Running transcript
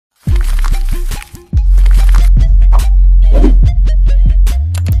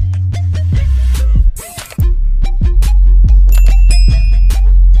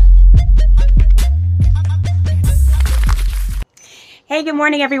Hey, good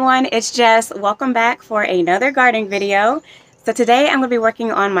morning everyone. It's Jess. Welcome back for another gardening video. So today I'm going to be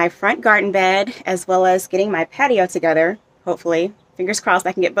working on my front garden bed as well as getting my patio together. Hopefully, fingers crossed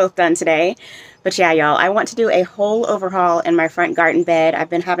I can get both done today. But yeah, y'all, I want to do a whole overhaul in my front garden bed. I've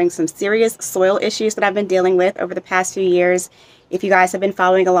been having some serious soil issues that I've been dealing with over the past few years. If you guys have been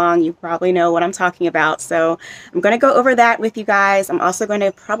following along, you probably know what I'm talking about. So I'm going to go over that with you guys. I'm also going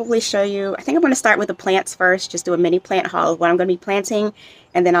to probably show you, I think I'm going to start with the plants first, just do a mini plant haul of what I'm going to be planting,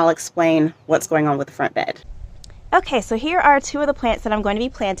 and then I'll explain what's going on with the front bed. Okay, so here are two of the plants that I'm going to be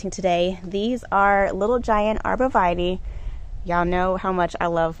planting today. These are Little Giant Arborvitae. Y'all know how much I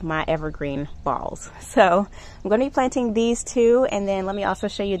love my evergreen balls. So I'm going to be planting these two, and then let me also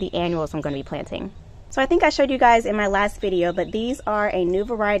show you the annuals I'm going to be planting. So I think I showed you guys in my last video, but these are a new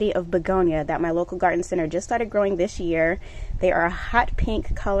variety of begonia that my local garden center just started growing this year. They are a hot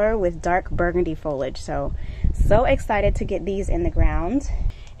pink color with dark burgundy foliage. So excited to get these in the ground.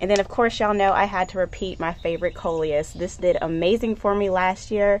 And then of course, y'all know I had to repeat my favorite coleus. This did amazing for me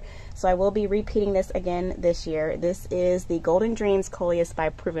last year, so I will be repeating this again this year. This is the Golden Dreams coleus by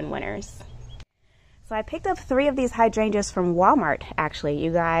Proven Winners. So I picked up 3 of these hydrangeas from Walmart, actually,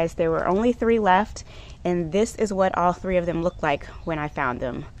 you guys. There were only 3 left, and this is what all 3 of them looked like when I found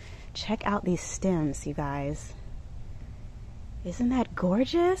them. Check out these stems, you guys. Isn't that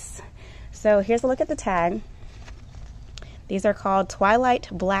gorgeous? So here's a look at the tag. These are called Twilight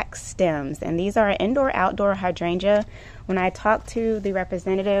Black Stems, and these are an indoor-outdoor hydrangea. When I talked to the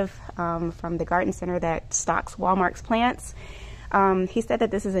representative from the garden center that stocks Walmart's plants, he said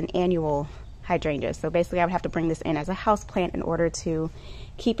that this is an annual hydrangea. So basically I would have to bring this in as a house plant in order to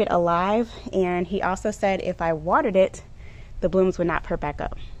keep it alive. And he also said if I watered it, the blooms would not perk back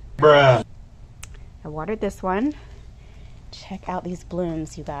up. Bruh. I watered this one. Check out these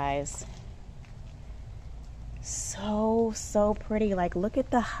blooms, you guys. So pretty. Like, look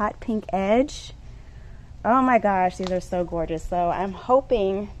at the hot pink edge. Oh my gosh, these are so gorgeous. So I'm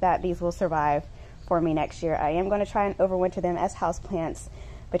hoping that these will survive for me next year. I am going to try and overwinter them as house plants.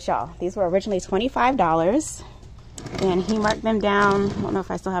 But y'all, these were originally $25, and he marked them down, I don't know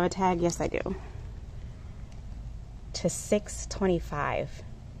if I still have a tag, yes I do, to $6.25.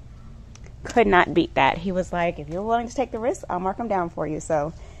 Could not beat that. He was like, if you're willing to take the risk, I'll mark them down for you.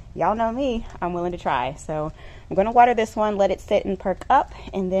 So y'all know me, I'm willing to try. So I'm going to water this one, let it sit and perk up,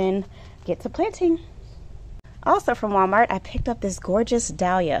 and then get to planting. Also from Walmart, I picked up this gorgeous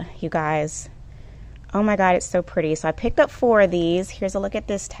dahlia, you guys. Oh my God, it's so pretty. So I picked up 4 of these. Here's a look at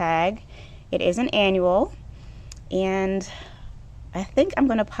this tag. It is an annual, and I think I'm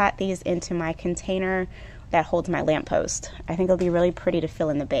gonna pot these into my container that holds my lamppost. I think it'll be really pretty to fill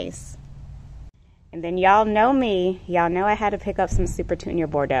in the base. And then y'all know me, y'all know I had to pick up some Super Tunia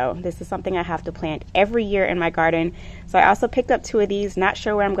Bordeaux. This is something I have to plant every year in my garden. So I also picked up 2 of these, not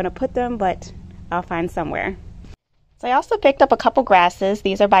sure where I'm gonna put them, but I'll find somewhere. So I also picked up a couple grasses.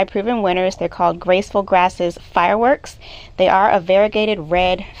 These are by Proven Winners. They're called Graceful Grasses Fireworks. They are a variegated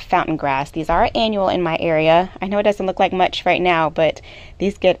red fountain grass. These are annual in my area. I know it doesn't look like much right now, but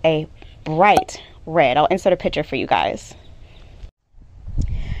these get a bright red. I'll insert a picture for you guys.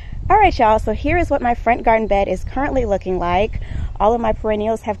 All right, y'all, so here is what my front garden bed is currently looking like. All of my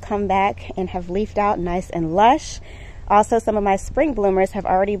perennials have come back and have leafed out nice and lush. Also, some of my spring bloomers have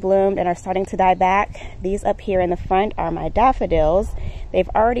already bloomed and are starting to die back. These up here in the front are my daffodils. They've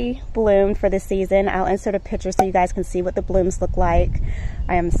already bloomed for this season. I'll insert a picture so you guys can see what the blooms look like.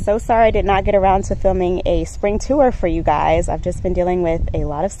 I am so sorry I did not get around to filming a spring tour for you guys. I've just been dealing with a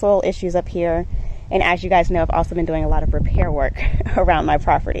lot of soil issues up here. And as you guys know, I've also been doing a lot of repair work around my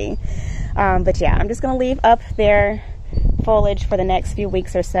property. But yeah, I'm just gonna leave up their foliage for the next few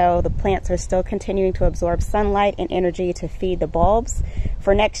weeks or so. The plants are still continuing to absorb sunlight and energy to feed the bulbs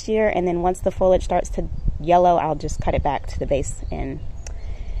for next year, and then once the foliage starts to yellow, I'll just cut it back to the base and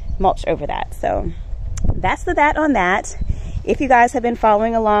mulch over that. So that's that on that. If you guys have been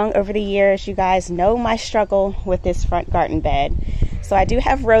following along over the years, you guys know my struggle with this front garden bed. So I do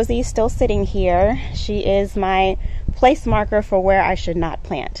have Rosie still sitting here. She is my place marker for where I should not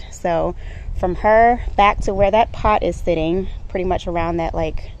plant. So from her back to where that pot is sitting, pretty much around that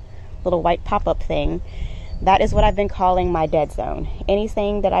like little white pop-up thing, that is what I've been calling my dead zone.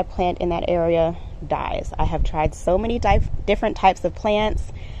 Anything that I plant in that area dies. I have tried so many different types of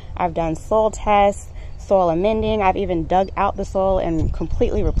plants. I've done soil tests, soil amending. I've even dug out the soil and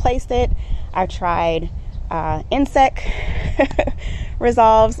completely replaced it. I've tried insect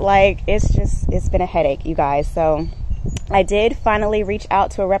resolves. Like, it's been a headache, you guys. So I did finally reach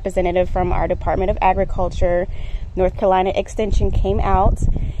out to a representative from our Department of Agriculture. North Carolina Extension came out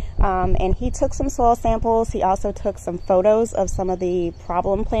And he took some soil samples. He also took some photos of some of the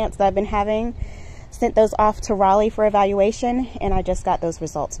problem plants that I've been having, sent those off to Raleigh for evaluation, and I just got those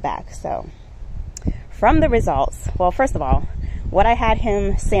results back. So from the results, well, first of all, what I had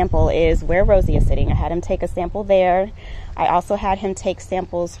him sample is where Rosie is sitting. I had him take a sample there. I also had him take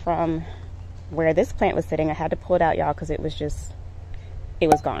samples from where this plant was sitting. I had to pull it out, y'all, because it was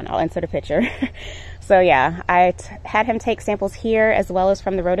gone. I'll insert a picture. So yeah, I had him take samples here as well as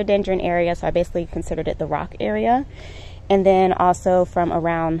from the rhododendron area. So I basically considered it the rock area. And then also from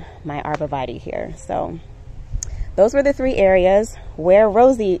around my arborvitae here. So those were the 3 areas. Where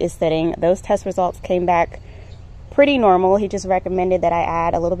Rosie is sitting, those test results came back pretty normal. He just recommended that I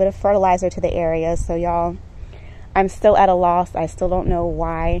add a little bit of fertilizer to the area. So y'all, I'm still at a loss. I still don't know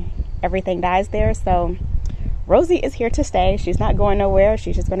why everything dies there. So Rosie is here to stay. She's not going nowhere.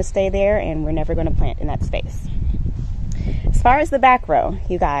 She's just going to stay there, and we're never going to plant in that space. As far as the back row,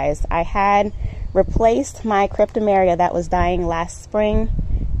 you guys, I had replaced my cryptomeria that was dying last spring.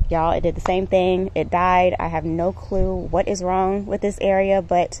 Y'all, it did the same thing. It died. I have no clue what is wrong with this area,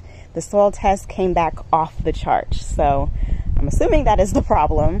 but the soil test came back off the chart. So I'm assuming that is the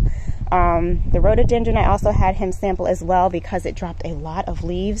problem. The rhododendron, I also had him sample as well because it dropped a lot of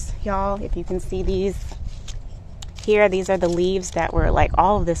leaves. Y'all, if you can see these here, these are the leaves that were like,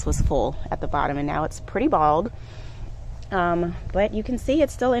 all of this was full at the bottom, and now it's pretty bald. But you can see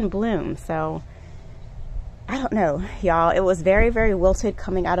it's still in bloom. So I don't know, y'all. It was very, very wilted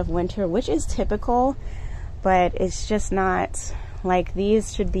coming out of winter, which is typical, but it's just not like,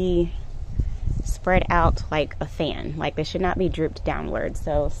 these should be spread out like a fan. Like, they should not be drooped downward.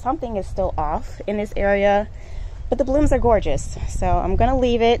 So something is still off in this area, but the blooms are gorgeous. So I'm gonna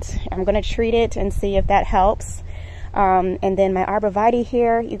leave it. I'm gonna treat it and see if that helps. And then my arborvitae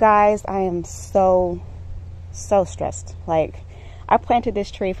here, you guys, I am so stressed. Like, I planted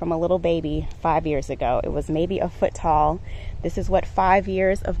this tree from a little baby 5 years ago. It was maybe a foot tall. This is what 5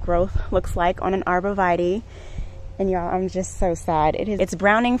 years of growth looks like on an arborvitae. And y'all, I'm just so sad. It's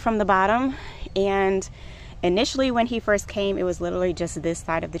browning from the bottom. And initially when he first came, it was literally just this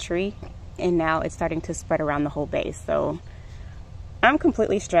side of the tree. And now it's starting to spread around the whole base. So I'm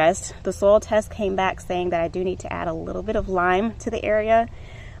completely stressed. The soil test came back saying that I do need to add a little bit of lime to the area.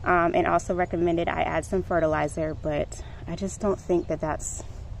 And also recommended I add some fertilizer, but I just don't think that's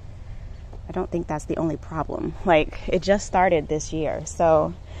the only problem. Like, it just started this year.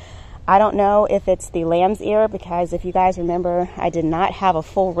 So I don't know if it's the lamb's ear, because if you guys remember, I did not have a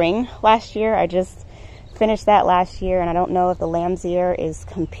full ring last year. I just finished that last year, and I don't know if the lamb's ear is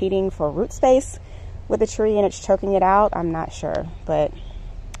competing for root space with the tree and it's choking it out. I'm not sure, but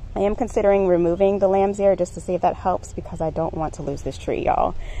I am considering removing the lamb's ear just to see if that helps, because I don't want to lose this tree,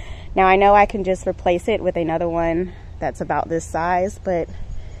 y'all. Now, I know I can just replace it with another one that's about this size, but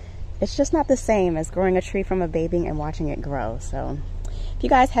it's just not the same as growing a tree from a baby and watching it grow. So if you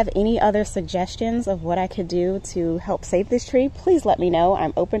guys have any other suggestions of what I could do to help save this tree, please let me know.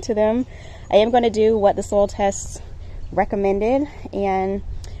 I'm open to them. I am going to do what the soil tests recommended, and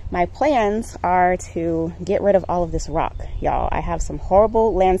my plans are to get rid of all of this rock, y'all. I have some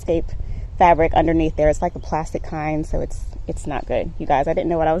horrible landscape fabric underneath there. It's like the plastic kind, so it's not good. You guys, I didn't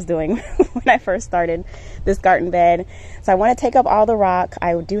know what I was doing when I first started this garden bed. So I want to take up all the rock.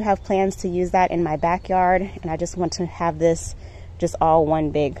 I do have plans to use that in my backyard, and I just want to have this just all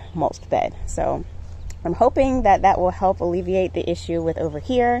one big mulched bed. So I'm hoping that that will help alleviate the issue with over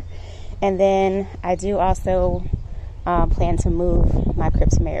here. And then I do also plan to move my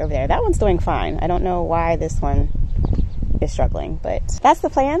cryptomeria over there. That one's doing fine. I don't know why this one is struggling, but that's the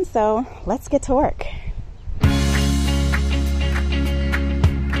plan. So let's get to work.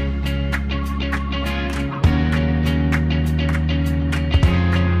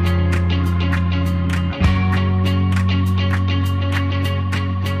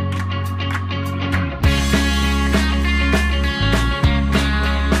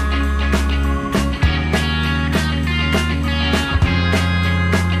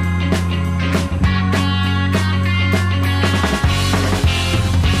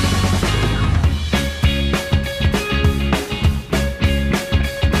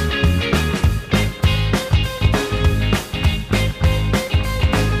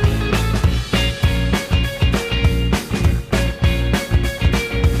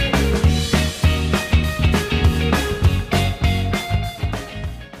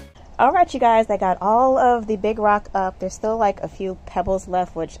 Alright, you guys, I got all of the big rock up. There's still like a few pebbles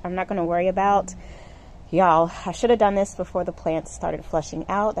left, which I'm not going to worry about. Y'all, I should have done this before the plants started flushing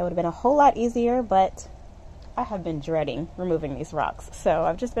out. That would have been a whole lot easier, but I have been dreading removing these rocks. So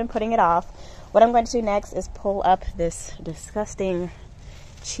I've just been putting it off. What I'm going to do next is pull up this disgusting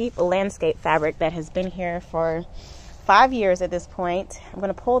cheap landscape fabric that has been here for 5 years at this point. I'm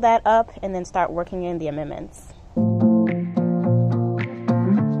going to pull that up and then start working in the amendments.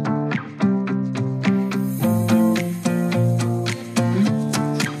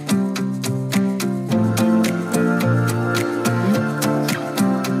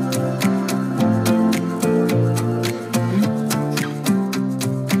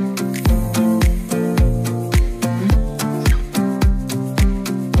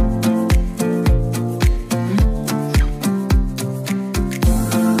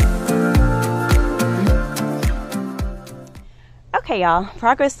 Okay, y'all,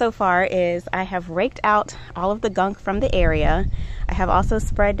 progress so far is I have raked out all of the gunk from the area. I have also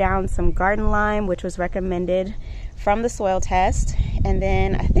spread down some garden lime, which was recommended from the soil test. And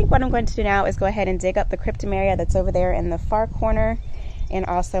then I think what I'm going to do now is go ahead and dig up the cryptomeria that's over there in the far corner, and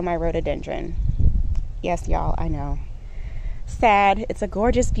also my rhododendron. Yes, y'all, I know. Sad. It's a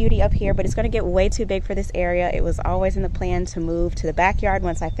gorgeous beauty up here, but it's going to get way too big for this area. It was always in the plan to move to the backyard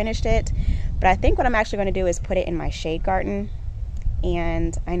once I finished it. But I think what I'm actually going to do is put it in my shade garden.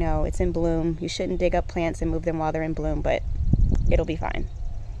 And I know it's in bloom. You shouldn't dig up plants and move them while they're in bloom, but it'll be fine.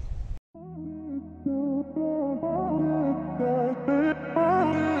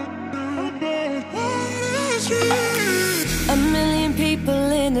 A million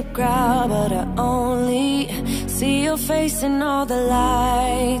people in the crowd, but I only see your face in all the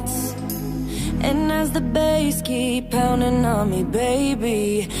lights. And as the bass keep pounding on me,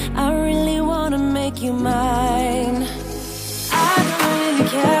 baby, I really wanna make you mine. I don't really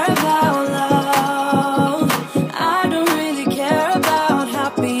care about love. I don't really care about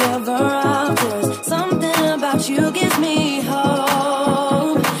happy ever afters. Something about you gives me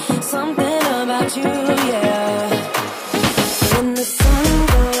hope. Something about you, yeah. When the sun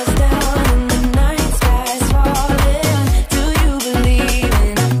goes down and the night sky's falling, do you believe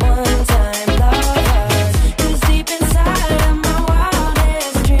in one-time lovers? 'Cause deep inside of my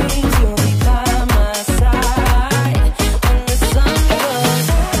wildest dreams, you'll be by my side. When the sun goes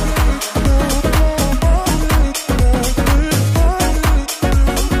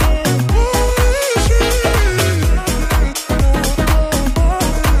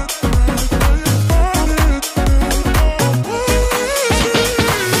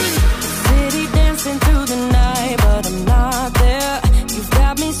city dancing through the night, but I'm not there. You've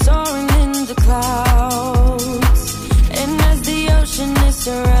got me soaring in the clouds. And as the ocean is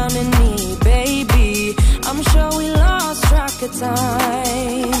surrounding me, baby, I'm sure we lost track of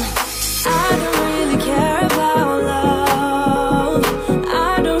time. I don't really care about love.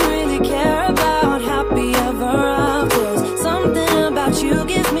 I don't really care about happy ever afters. Something about you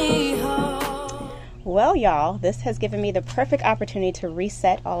gives me hope. Well, y'all, this has given me the perfect opportunity to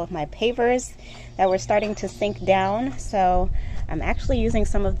reset all of my pavers that were starting to sink down. So I'm actually using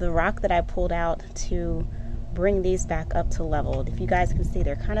some of the rock that I pulled out to bring these back up to level. If you guys can see,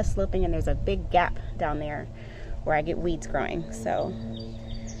 they're kind of sloping and there's a big gap down there where I get weeds growing. So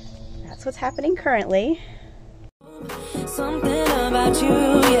that's what's happening currently. Something about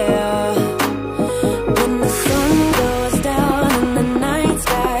you, yeah. When the sun goes down and the night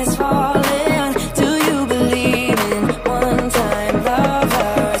sky's falling, do you believe in one-time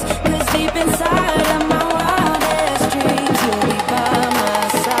lovers? 'Cause deep inside of my wildest dreams, you'll be by my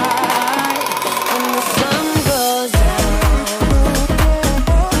side. When the sun goes down.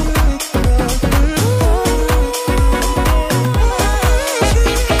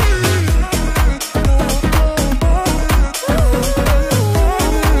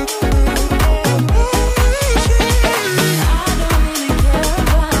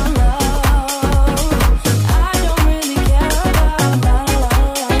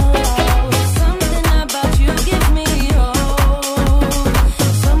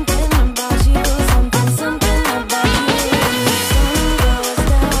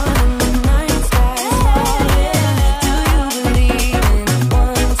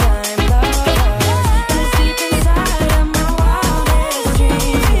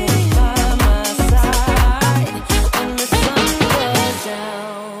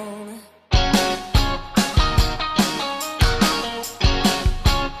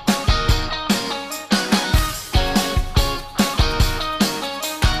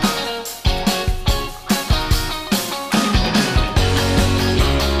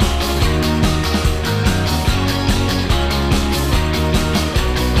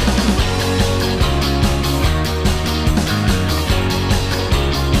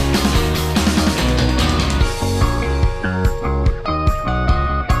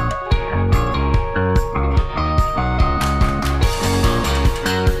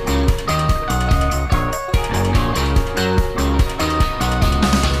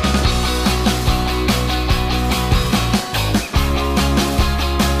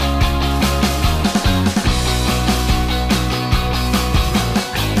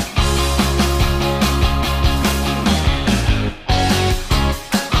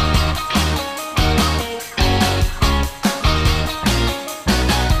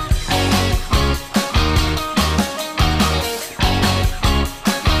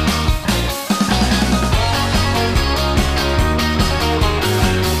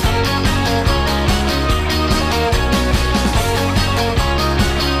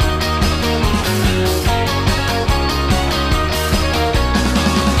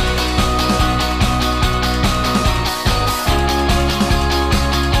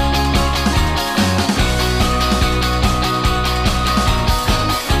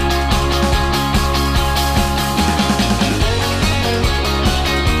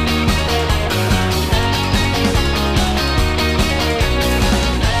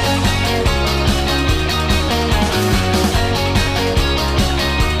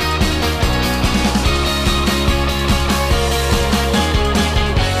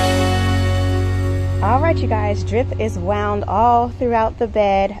 Alright you guys, drip is wound all throughout the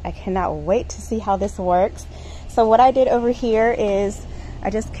bed. I cannot wait to see how this works. So what I did over here is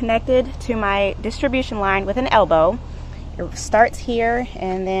I just connected to my distribution line with an elbow. It starts here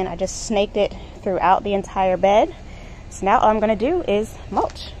and then I just snaked it throughout the entire bed. So now all I'm going to do is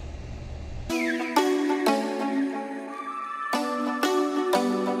mulch.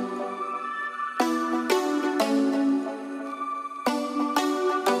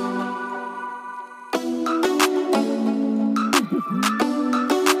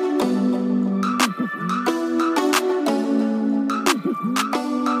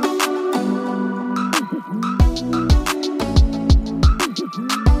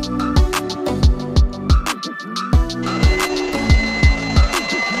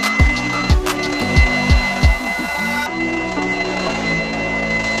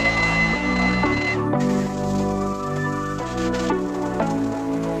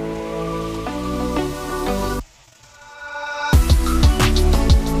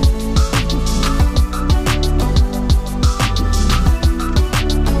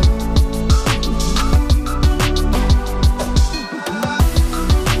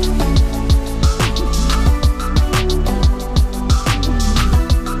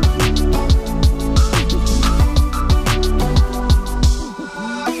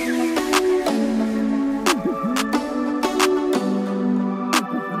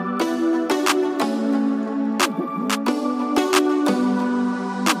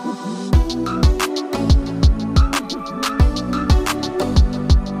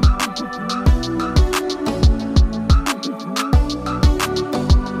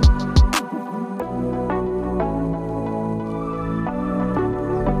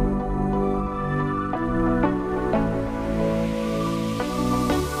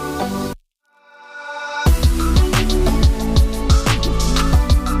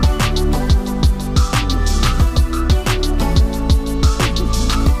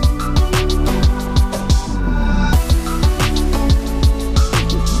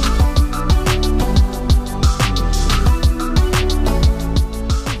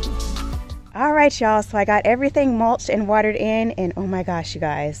 Alright y'all, so I got everything mulched and watered in, and oh my gosh you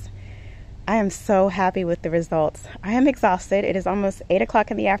guys, I am so happy with the results. I am exhausted. It is almost 8 o'clock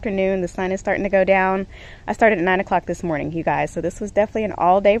in the afternoon. The sun is starting to go down. I started at 9 o'clock this morning, you guys, so this was definitely an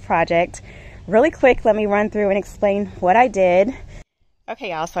all-day project. Really quick, let me run through and explain what I did. Okay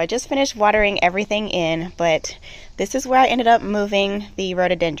y'all, so I just finished watering everything in, but this is where I ended up moving the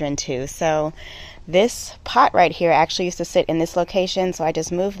rhododendron to. So this pot right here actually used to sit in this location, so I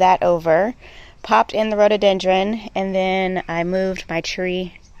just moved that over, popped in the rhododendron, and then I moved my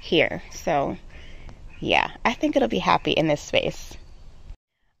tree here. So yeah, I think it'll be happy in this space.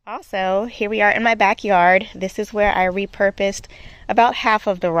 Also, here we are in my backyard. This is where I repurposed about half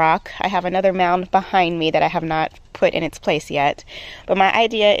of the rock. I have another mound behind me that I have not put in its place yet. But my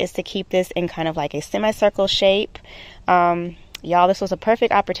idea is to keep this in kind of like a semicircle shape. Y'all, this was a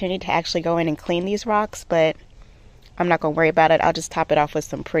perfect opportunity to actually go in and clean these rocks, but I'm not going to worry about it. I'll just top it off with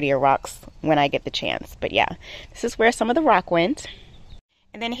some prettier rocks when I get the chance. But yeah, this is where some of the rock went.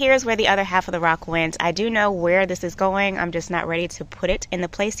 And then here's where the other half of the rock went. I do know where this is going. I'm just not ready to put it in the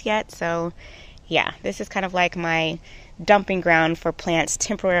place yet. So yeah, this is kind of like my dumping ground for plants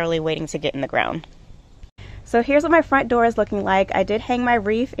temporarily waiting to get in the ground. So here's what my front door is looking like. I did hang my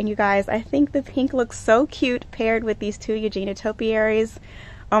wreath, and you guys, I think the pink looks so cute paired with these two Eugenia topiaries.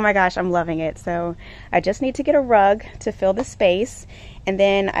 Oh my gosh, I'm loving it. So I just need to get a rug to fill the space. And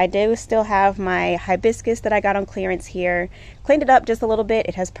then I do still have my hibiscus that I got on clearance here. Cleaned it up just a little bit.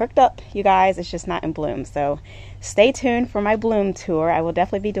 It has perked up, you guys. It's just not in bloom. So stay tuned for my bloom tour. I will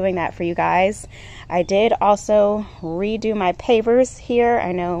definitely be doing that for you guys. I did also redo my pavers here.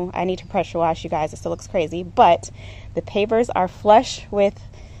 I know I need to pressure wash, you guys. It still looks crazy, but the pavers are flush with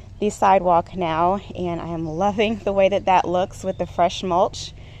the sidewalk now, and I am loving the way that that looks with the fresh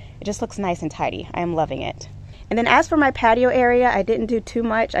mulch. It just looks nice and tidy. I am loving it. And then as for my patio area, I didn't do too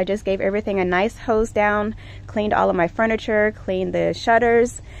much. I just gave everything a nice hose down, cleaned all of my furniture, cleaned the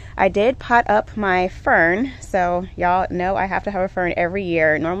shutters. I did pot up my fern. So y'all know I have to have a fern every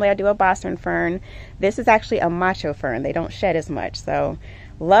year. Normally I do a Boston fern. This is actually a macho fern. They don't shed as much. So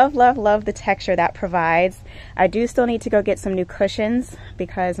love, love, love the texture that provides. I do still need to go get some new cushions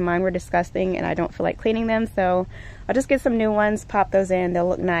because mine were disgusting and I don't feel like cleaning them. So I'll just get some new ones, pop those in, they'll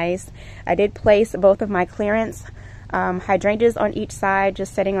look nice. I did place both of my clearance hydrangeas on each side,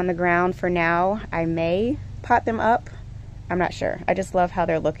 just sitting on the ground for now. I may pot them up, I'm not sure. I just love how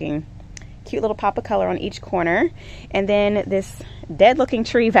they're looking. Cute little pop of color on each corner. And then this dead looking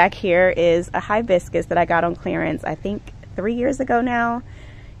tree back here is a hibiscus that I got on clearance, I think 3 years ago now.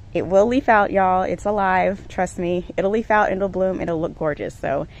 It will leaf out, y'all. It's alive. Trust me. It'll leaf out, it'll bloom, it'll look gorgeous.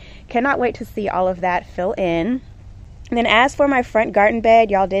 So cannot wait to see all of that fill in. And then as for my front garden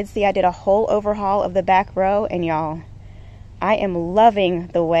bed, y'all did see I did a whole overhaul of the back row, and y'all, I am loving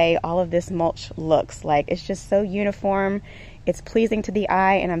the way all of this mulch looks. Like, it's just so uniform. It's pleasing to the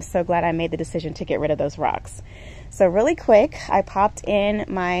eye, and I'm so glad I made the decision to get rid of those rocks. So really quick, I popped in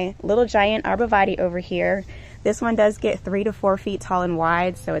my little giant arborvitae over here. This one does get 3 to 4 feet tall and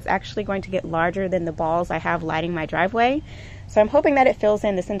wide, so it's actually going to get larger than the balls I have lining my driveway. So I'm hoping that it fills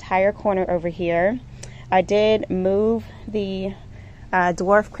in this entire corner over here. I did move the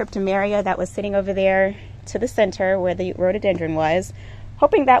dwarf cryptomeria that was sitting over there to the center where the rhododendron was,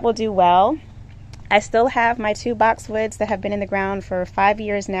 hoping that will do well. I still have my 2 boxwoods that have been in the ground for 5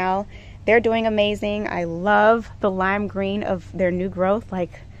 years now. They're doing amazing. I love the lime green of their new growth.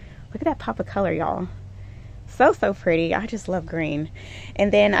 Like, look at that pop of color, y'all. So pretty. I just love green.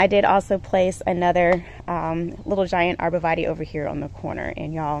 And then I did also place another little giant arborvitae over here on the corner.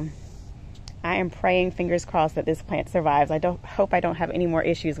 And y'all, I am praying, fingers crossed, that this plant survives. I hope I don't have any more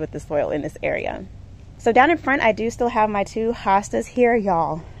issues with the soil in this area. So down in front, I do still have my 2 hostas here,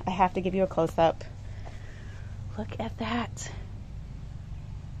 y'all. I have to give you a close-up. Look at that.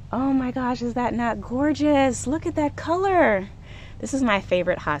 Oh my gosh, is that not gorgeous? Look at that color. This is my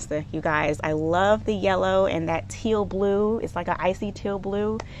favorite hosta, you guys. I love the yellow and that teal blue. It's like an icy teal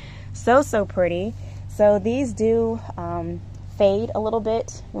blue. So pretty. So these do fade a little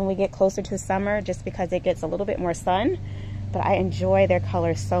bit when we get closer to summer, just because it gets a little bit more sun. But I enjoy their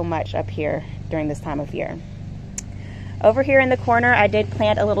color so much up here during this time of year. Over here in the corner, I did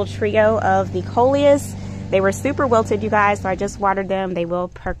plant a little trio of the coleus. They were super wilted, you guys, so I just watered them. They will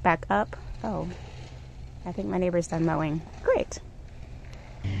perk back up. Oh, I think my neighbor's done mowing. Great.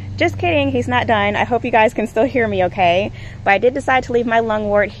 Just kidding, he's not done. I hope you guys can still hear me okay. But I did decide to leave my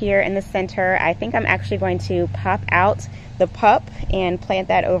lungwort here in the center. I think I'm actually going to pop out the pup and plant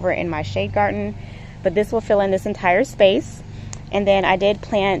that over in my shade garden. But this will fill in this entire space. And then I did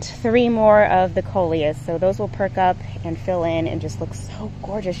plant 3 more of the coleus. So those will perk up and fill in and just look so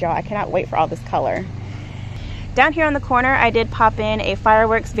gorgeous, y'all. I cannot wait for all this color. Down here on the corner, I did pop in a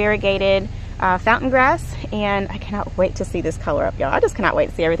fireworks variegated fountain grass, and I cannot wait to see this color up, y'all. I just cannot wait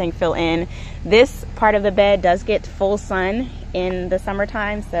to see everything fill in. This part of the bed does get full sun in the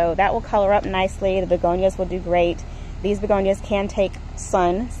summertime, so that will color up nicely. The begonias will do great. These begonias can take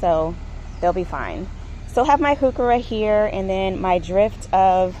sun, so they'll be fine. Still have my heuchera here, and then my drift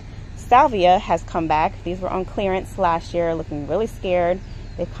of salvia has come back. These were on clearance last year, looking really scared.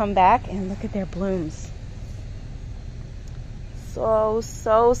 They've come back, and look at their blooms.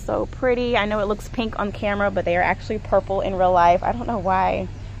 So pretty. I know it looks pink on camera, but they are actually purple in real life. I don't know why.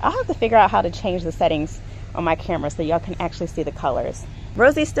 I'll have to figure out how to change the settings on my camera so y'all can actually see the colors.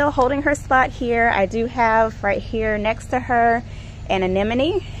 Rosie's still holding her spot here. I do have right here next to her an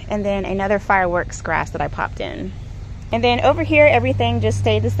anemone, and then another fireworks grass that I popped in. And then over here, everything just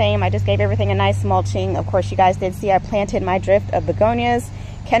stayed the same. I just gave everything a nice mulching. Of course, you guys did see I planted my drift of begonias.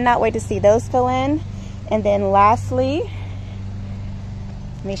 Cannot wait to see those fill in. And then lastly,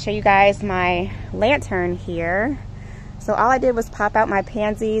 let me show you guys my lantern here. So all I did was pop out my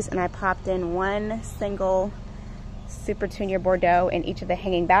pansies, and I popped in 1 single Super Tunia Bordeaux in each of the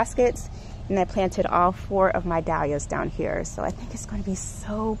hanging baskets. And I planted all 4 of my dahlias down here. So I think it's going to be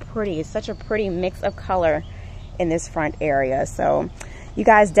so pretty. It's such a pretty mix of color in this front area. So you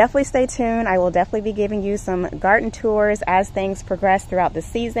guys definitely stay tuned. I will definitely be giving you some garden tours as things progress throughout the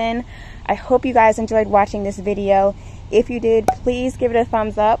season. I hope you guys enjoyed watching this video. If you did, please give it a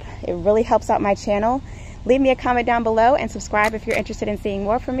thumbs up. It really helps out my channel. Leave me a comment down below and subscribe if you're interested in seeing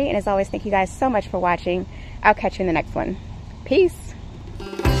more from me. And as always, thank you guys so much for watching. I'll catch you in the next one. Peace.